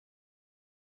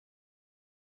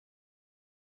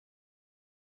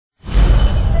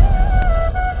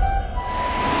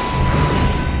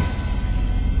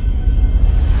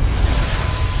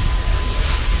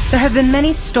have been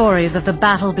many stories of the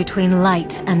battle between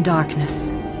light and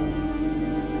darkness.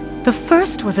 The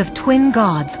first was of twin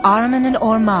gods, Ahriman and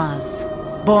Ormazd,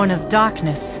 born of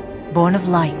darkness, born of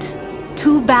light.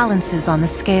 Two balances on the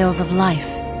scales of life.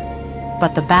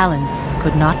 But the balance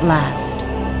could not last.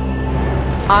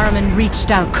 Ahriman reached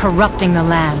out, corrupting the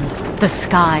land, the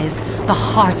skies, the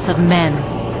hearts of men,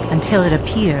 until it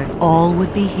appeared all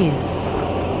would be his.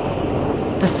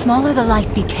 The smaller the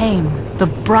light became, the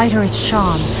brighter it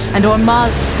shone, and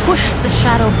Ormazd pushed the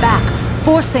shadow back,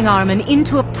 forcing Ahriman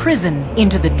into a prison,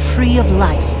 into the Tree of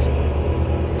Life.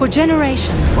 For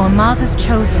generations, Ormazd's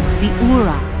chosen, the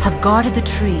Ura, have guarded the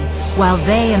tree, while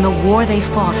they and the war they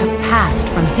fought have passed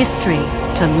from history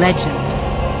to legend.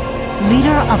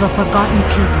 Leader of a forgotten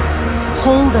people,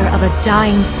 holder of a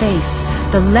dying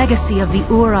faith, the legacy of the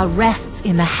Ura rests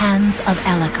in the hands of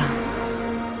Elika.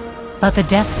 But the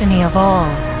destiny of all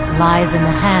lies in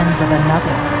the hands of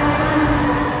another.